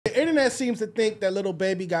The internet seems to think that Lil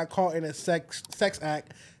Baby got caught in a sex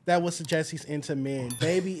act that would suggest he's into men.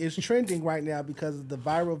 Baby is trending right now because of the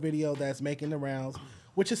viral video that's making the rounds,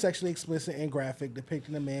 which is sexually explicit and graphic,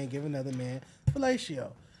 depicting a man giving another man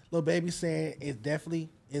fellatio. Lil Baby saying it definitely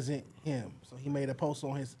isn't him. So he made a post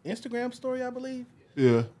on his Instagram story, I believe.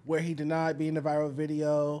 Yeah. Where he denied being the viral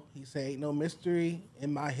video. He said, ain't no mystery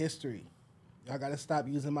in my history. Y'all got to stop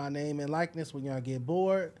using my name and likeness when y'all get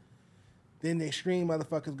bored. Then the extreme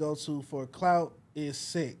motherfuckers go to for clout is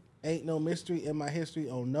sick. Ain't no mystery in my history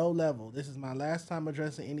on no level. This is my last time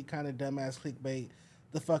addressing any kind of dumbass clickbait.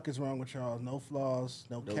 The fuck is wrong with y'all? No flaws,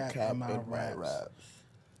 no cap in my raps.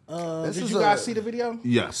 Did you guys see the video?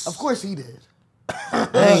 Yes. Of course he did.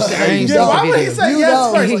 Why would he say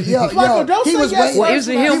yes first? Flacco, don't say yes first.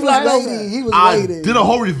 He was I waiting. did a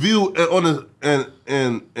whole review on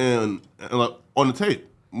the tape,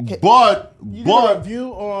 but You did a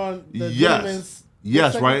review on the Demons.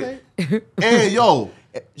 Yes, right. And yo,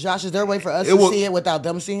 Josh, is there a way for us to see it without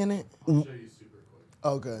them seeing it?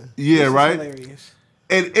 Okay. Yeah, right. Hilarious.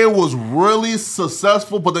 And it was really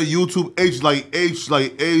successful, but the YouTube age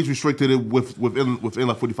restricted it within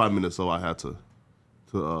like 45 minutes, so I had to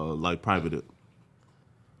like private it.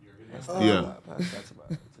 Yeah.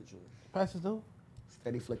 Pass it though.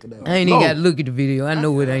 Steady flick it up. I ain't even got to look at the video. I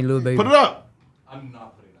know it ain't Lil Baby. Put it up. I'm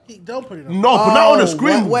not putting it up. Don't put it up. No, but not on the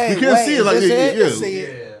screen. Wait, you can't see it like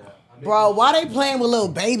yeah. Bro, why they playing with Lil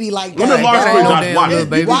Baby like that? Let me large screen not watch Lil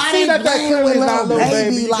Baby. Why they playing with Lil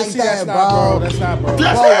Baby like that, bro? That's not bro.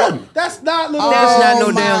 That's not Lil Baby. That's not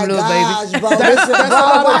no damn Lil Baby. Bro, that's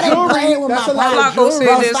why they playing with That's my a lot of pocket? Flacco said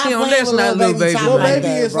Bro, this, stop you know, playing that's with not Lil Baby. top Lil like Baby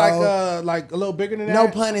that, is bro. like a little bigger than that. No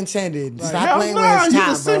pun intended. Stop Hell playing with nah, his you top,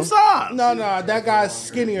 the same bro. size. No, that guy's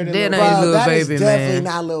skinnier than That Lil ain't Baby. Lil That is Baby, definitely man.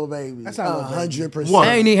 not Lil Baby. That's not Lil Baby. 100%. What?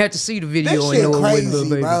 I ain't even have to see the That video and shit know it wasn't Lil crazy,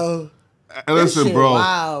 Baby. bro. And listen, Shit, bro.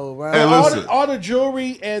 wow, bro. Hey, listen. All the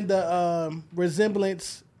jewelry and the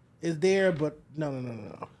resemblance is there, but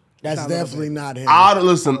no. That's not Lil definitely Baby. not him.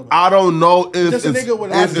 I don't know if Just a it's nigga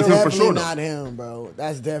with That's if it's him for definitely sure. not Though. him, bro.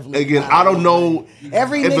 That's definitely Again, not I don't him. know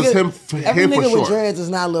Every if nigga, it's him every for nigga with sure. dreads is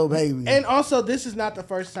not Lil Baby. And also, this is not the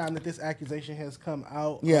first time that this accusation has come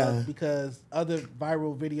out. Yeah. Because other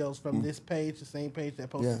viral videos from this page, the same page that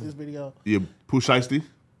posted this video. Yeah, Pooh Shiesty.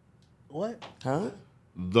 What? Huh?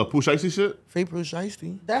 The Pooh Shiesty shit. Free Bruce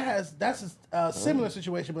Shiesty. That's a similar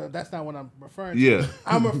situation, but that's not what I'm referring to. Yeah.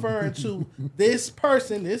 I'm referring to this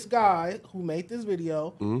person, this guy who made this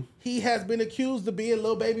video. He has been accused of being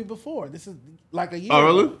Lil Baby before. This is like a year. Oh,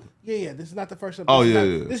 really? ago. Yeah. This is not the first time. Oh, this is yeah, not-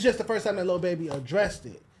 yeah. This is just the first time that Lil Baby addressed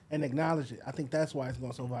it and acknowledged it. I think that's why it's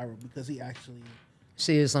going so viral, because he actually.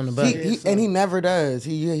 See it's on the back. And he never does.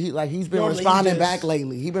 He's been Normally responding he back just-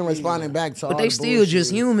 layly. He's been responding back to all But they the still bullshit.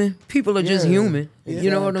 just human. People are just Yeah, human. You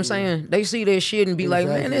know what I'm exactly. saying? They see that shit and be like,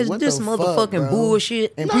 man, Exactly. What this the fuck, motherfucking bro?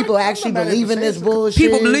 bullshit. And No, people I'm actually not mad at believe in the this same- bullshit.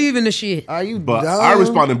 People believe in the shit. Are you But dumb? I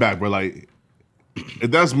responded back, bro. Like, if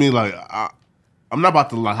that's me, like, I'm not about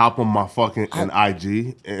to like hop on my fucking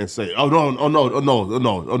IG and say, oh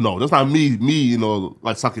no, that's not me, you know,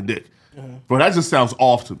 like sucking dick. Bro, that just sounds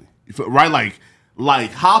off to me, right?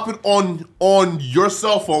 Like hopping on your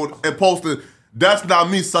cell phone and posting, that's not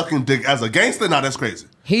me sucking dick as a gangster. Nah, that's crazy.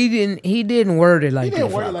 He didn't word it like He that.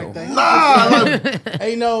 didn't word it like that. Nah, like,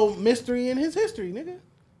 Ain't no mystery in his history, nigga.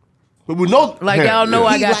 but we know, Like y'all know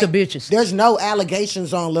I got the bitches. There's no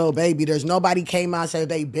allegations on Lil Baby. There's nobody came out and said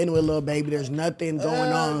they been with Lil Baby. There's nothing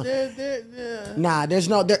going on. Nah,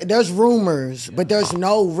 there's rumors, but there's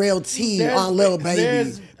no real tea on Lil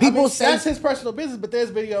Baby. People say that's his personal business, but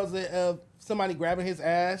there's videos of somebody grabbing his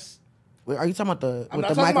ass. Wait, are you talking about the I'm with not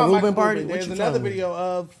the talking Michael about Rubin party? Rubin. What There's you another talking video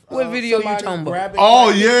of What video you somebody talking about? grabbing- Oh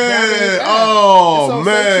grabbing his yeah, ass. oh It's on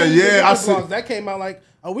man, Search yeah, Engine I Vlogs. see. That came out like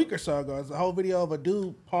a week or so ago. It's a whole video of a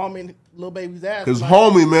dude palming Lil Baby's ass. His Like,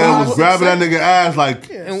 homie man was 5 grabbing that seconds. nigga ass like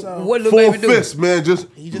Yeah, And so what Lil full Baby do? fist, man.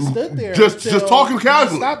 he just stood there. just until talking he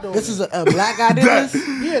casually. stopped doing This it. is a black guy did this?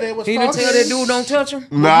 Yeah, they was He talking. didn't tell that dude don't touch him.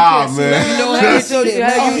 Nah, see man. that. You know Let how me you see tell it, you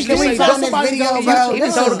how bro. you used to Can we say find somebody this video, don't- bro? He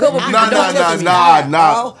This told a is- couple I people feel don't like touch this is him. cap,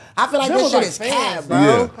 Nah. bro. I feel like Them this was shit like is fans, cap,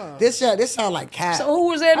 bro. bro. This sound like cap. So who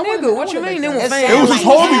was that I wouldn't- nigga? I What you wouldn't mean? make Them that were sound fans. It was his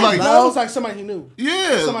like homie, cap, like- bro. No, it was like somebody he knew.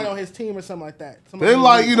 Yeah. Somebody on his team or something like that. Somebody They he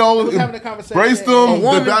like, knew. you know, They was having a conversation. braced and- him, they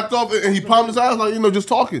woman- backed up, and he palmed his ass, like, you know, just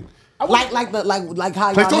talking. Like how Like, y'all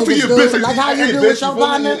don't niggas you do, bitch, like how you hey, do bitch, with your you feel me?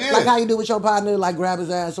 partner, Yeah. like how you do with your partner, like grab his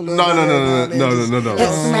ass a little No, bit, no, no, and no, just- no, no, no.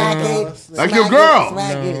 just smack it, Like smack your it,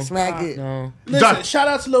 girl. smack it. No. Listen, John- shout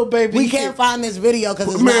out to Lil Baby. We He can't can- find this video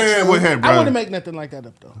because it's Man, not what true. head, I bro? wouldn't make nothing like that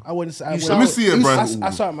up though. I wouldn't. Let me see it, bro. I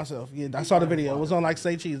saw it myself. Yeah, I saw the video. It was on like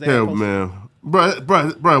Say Cheese. They Hell, had posted it. man.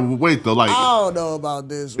 Bruh, wait though. Like, I don't know about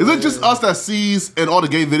this. is it just us that sees in all the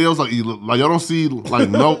gay videos? Like y'all don't see like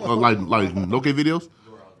no no gay videos?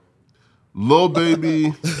 Lil Baby.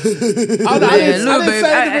 I didn't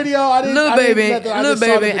say the video. Lil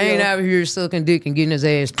Baby ain't out here sucking dick and getting his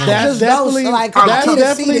ass pumped. That's definitely, like, that's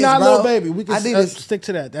definitely this, not bro. Lil Baby. We can stick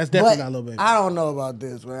to that. That's definitely not Lil Baby. I don't know about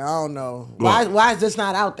this, man. I don't know. Why is this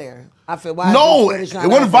not out there? I feel No, it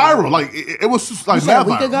went viral. Like it was just like said a mad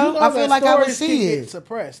week viral. ago? You know I feel like I would see can it. Get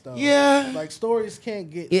suppressed though. Yeah. Like stories can't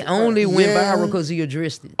get. It suppressed. only went Yeah. viral because he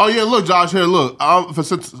addressed it. Oh yeah, look, Josh. Here, look.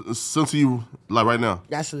 Since you like right now.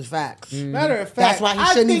 That's his facts. Matter of fact, That's why he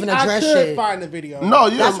shouldn't even address I could shit. find the video. No,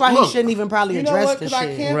 yeah. That's why look, he shouldn't even probably You know address what? the Because I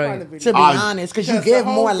shit. can't Right. find the video. To be honest, because you Because give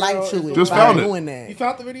the more homegirl light is to it Just by found it. doing that. You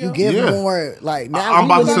found the video? You give Yeah. more like now. I'm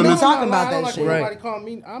about we to wouldn't send be it. talking about I don't that like shit. when Right. nobody call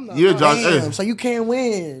me. I'm not. Yeah, Josh. Damn, Hey, so you can't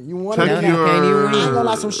win. You want to check win. your. Can't even win. I ain't gonna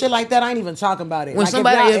lie, some shit like that. I ain't even talking about it. When Like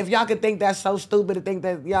somebody- if y'all could think that's so stupid to think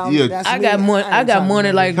that y'all, Yeah. that's I me, got money. ain't I got talking money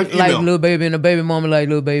about it. Check like email. Lil Baby and the baby mama like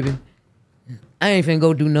Lil Baby. I ain't finna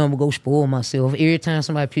go do nothing but go spoil myself every time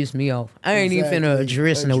somebody piss me off. I ain't even finna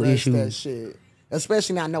address no That issues. shit.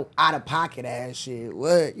 Especially not no out of pocket ass shit.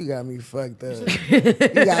 What? You got me fucked up.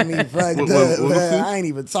 You got me fucked What, up. what, man. I ain't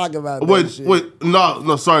even talking about that Wait, shit. wait,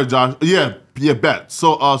 no, sorry, Josh. Yeah, bet.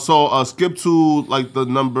 So, skip to like the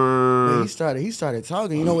number. Man, he started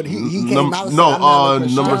talking. You know what? He came Num- out. and no, said, I'm not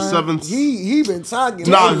with number Krishan. 7. He been talking.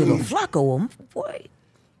 Nah, lately. Flacco, boy.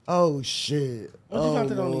 Oh shit. What you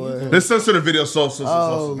found it on the YouTube? It's sensitive video, so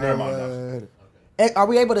Oh never mind. Josh. Lord. Are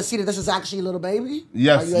we able to see that this is actually Little Baby?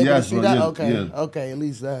 Yes, Are you able yes, to see bro, that? yeah, Okay, yeah. okay, at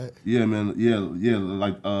least that. Yeah, man. Yeah,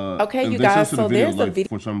 like Okay, and you they guys, censored so the video, there's a like, video-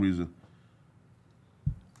 for some reason.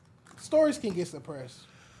 Stories can get suppressed.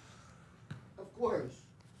 Of course.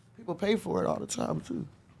 People pay for it all the time too.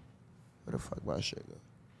 Where the fuck my shit go?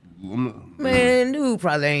 Man, dude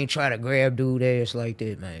probably ain't try to grab dude ass like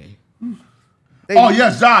that, man. Oh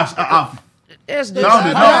yes, Josh. That's just Found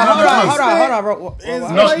it. Hold on, bro.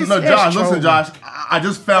 No, Josh. Listen, Josh. I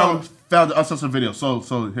just found the uncensored video. So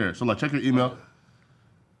here. So like, check your email.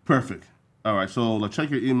 Perfect. All right. So like, check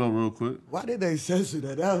your email real quick. Why did they censor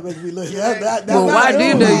that? That would make me look. Well, why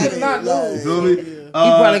did they? You feel me? He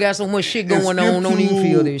probably got so much shit going on, don't even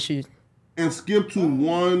feel that shit. And skip to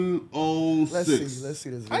 106. Let's see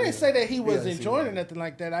this. I didn't say that he was enjoying or nothing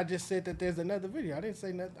like that. I just said that there's another video. I didn't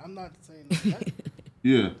say nothing. I'm not saying nothing.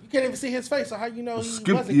 Yeah. You can't even see his face, so how you know he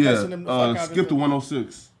Skip. wasn't cussing him the fuck out? Skip to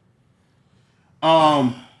 106.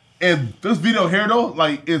 And this video here though,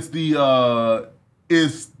 like it's the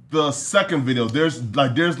second video. There's a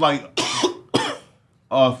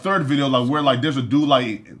third video like where like there's a dude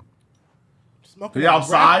like smoking He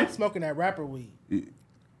outside? smoking that rapper weed.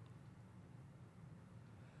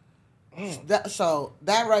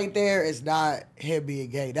 That right there is not him being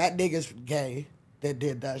gay. That nigga's gay that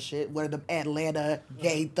did that shit. One of them Atlanta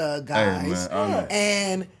gay thug guys. Hey, man,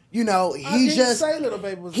 and you know, I he didn't just say Lil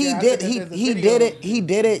Baby was he gay. I did said that he there's a he video. did it he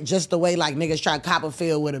did it just the way like niggas try to cop a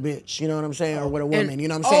feel with a bitch, you know what I'm saying, or with a woman, you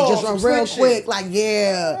know what I'm saying, just some real slick quick, shit. like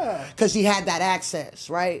yeah, because he had that access,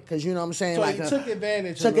 right? Because you know what I'm saying, So like he took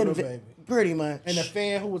advantage of Lil Baby. pretty much. And the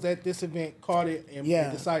fan who was at this event caught it and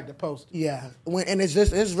decided to post it. Yeah, and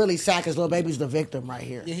it's really sad because Lil Baby's the victim right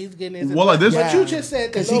here. Yeah, he's getting his. Well, like this- But Yeah. you just said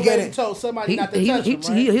that 'Cause he Lil get Baby it. told somebody not to touch him,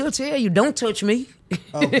 right? He'll tell you, don't touch me.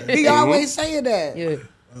 He always saying that. Yeah.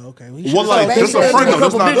 Okay. Well, like that's a basically, friend though.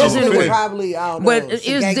 That's not bitches a anyway. fan. Probably, I don't know. But some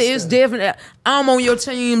it's gangster. definitely. I'm on your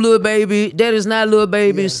team, Lil Baby. That is not Lil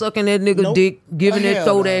Baby sucking that nigga dick, giving that Hell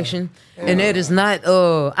throat no. action, and that is not.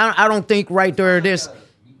 I don't think right there. There's.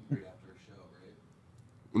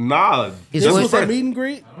 Nah, It's This what- was a meet and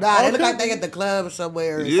greet. Nah, they Okay. look like they at the club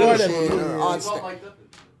somewhere. Or Yeah. some shit, or on stage.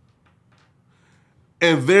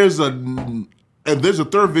 and there's a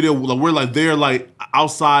third video where like they're like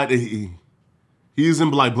outside and he's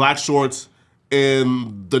in like black shorts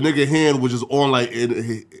and the nigga hand was just on like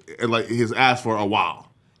in like his ass for a while.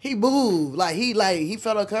 He moved he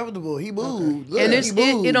felt uncomfortable. He moved. Look, And he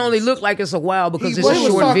moved. it only looked like it's a while because it's Well, a he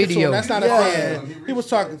was short talking to video. him. That's not Yeah. a fan. He was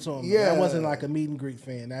talking to him. Yeah. That wasn't like a meet and greet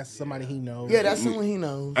fan. That's somebody he knows. Yeah, that's someone he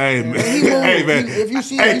knows. Hey man, He moved. hey man, If you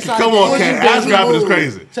see hey, him, you saw come him, on, he Cat. moved. Ass grabbing is He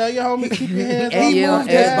crazy. Tell your homie keep your hands Yeah, off. He yeah, moved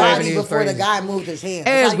ass his grabbing body is before the crazy. guy moved his hand. Ass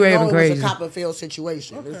That's how you know grabbing it was crazy. a Copperfield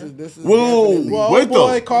situation. This is Whoa. definitely- Well, Wait, old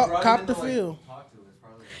boy though. cop the field.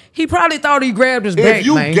 He probably thought he grabbed his back, If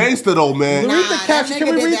you man. gangster though, man. Read the that caption. nigga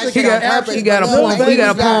Can we did read that the shit on caption? purpose, He got a but Lil palm. He Baby's got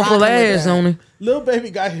a not palm full of rocking with ass that. on him. Lil Baby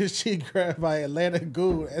got his cheek grabbed by Atlanta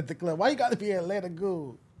Goon at the club. Why you got to be Atlanta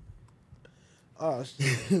Goon? Oh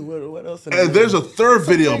shit! what else? And there's a third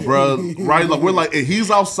video, bro. Right, like we're like he's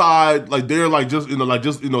outside, like they're like just talking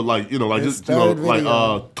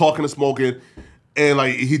and smoking, and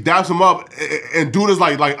like he daps him up, and dude is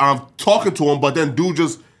like I'm talking to him, but then dude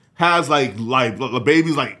just has like the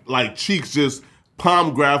baby's like cheeks just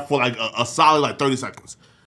palm grab for like a solid like 30 seconds.